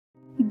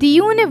The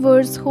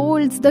universe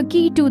holds the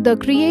key to the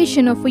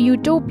creation of a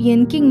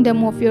utopian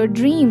kingdom of your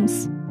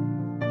dreams.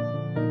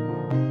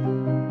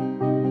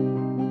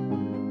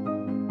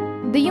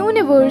 The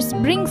universe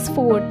brings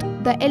forth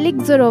the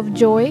elixir of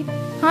joy,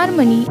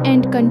 harmony,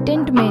 and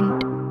contentment.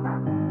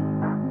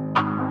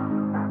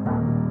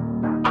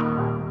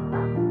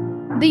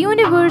 The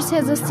universe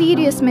has a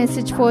serious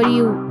message for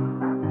you.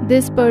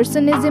 This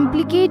person is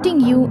implicating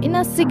you in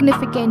a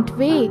significant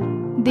way.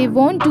 They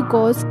want to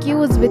cause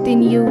chaos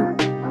within you.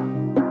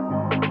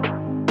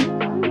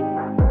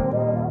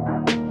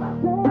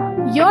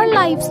 Your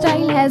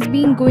lifestyle has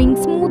been going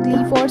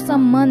smoothly for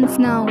some months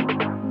now.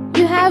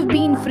 You have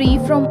been free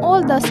from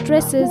all the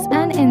stresses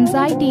and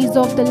anxieties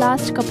of the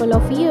last couple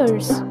of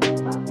years.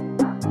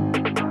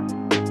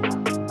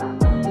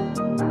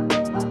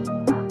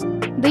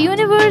 The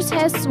universe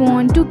has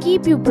sworn to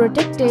keep you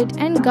protected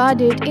and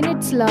guarded in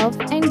its love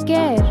and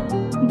care.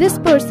 This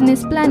person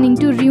is planning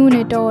to ruin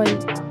it all.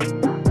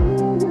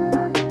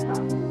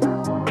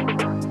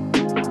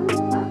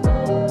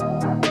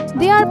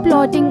 They are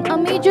plotting a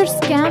major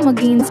scam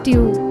against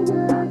you.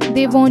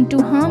 They want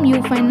to harm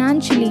you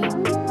financially.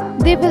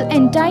 They will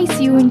entice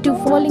you into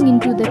falling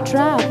into the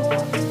trap.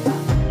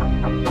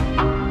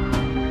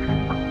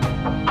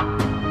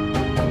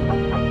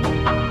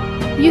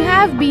 You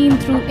have been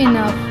through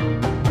enough.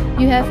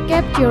 You have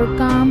kept your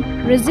calm,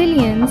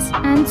 resilience,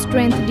 and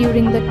strength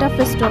during the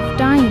toughest of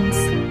times.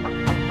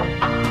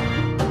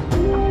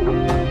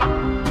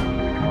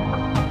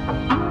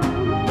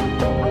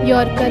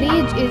 Your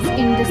courage is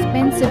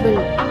indispensable.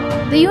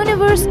 The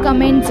universe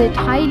commends it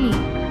highly.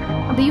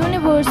 The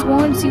universe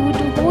wants you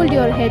to hold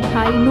your head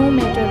high no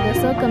matter the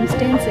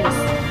circumstances.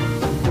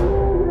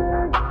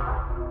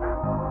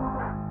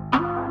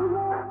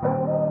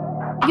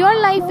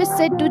 Your life is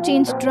set to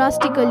change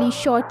drastically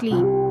shortly.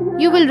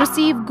 You will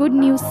receive good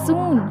news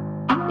soon.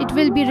 It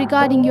will be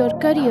regarding your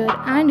career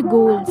and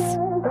goals.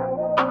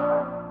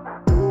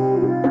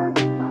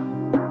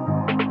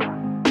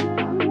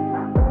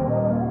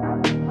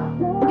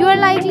 You are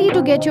likely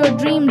to get your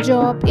dream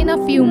job in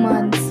a few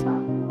months.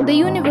 The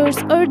universe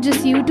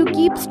urges you to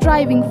keep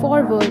striving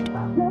forward.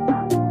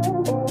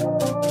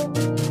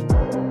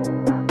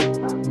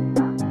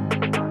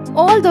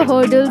 All the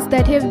hurdles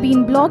that have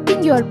been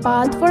blocking your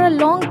path for a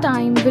long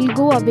time will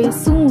go away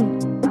soon.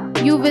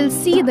 You will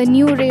see the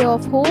new ray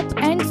of hope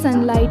and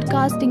sunlight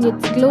casting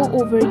its glow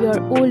over your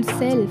old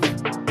self.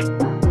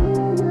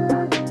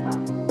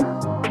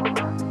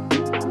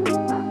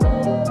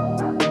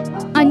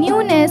 A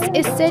newness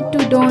is set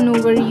to dawn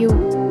over you.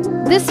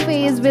 This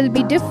phase will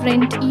be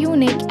different,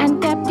 unique,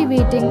 and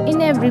captivating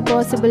in every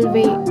possible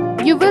way.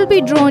 You will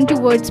be drawn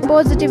towards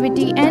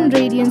positivity and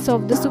radiance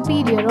of the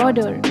superior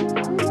order.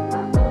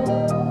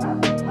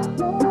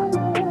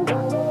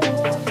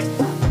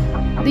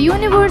 The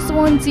universe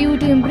wants you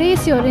to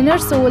embrace your inner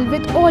soul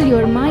with all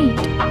your might.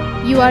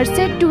 You are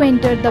set to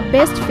enter the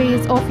best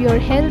phase of your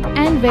health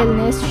and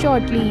wellness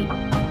shortly.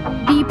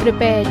 Be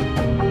prepared.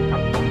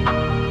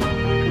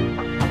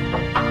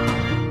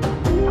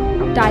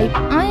 Type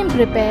 "I am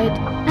prepared"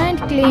 and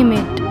claim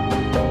it.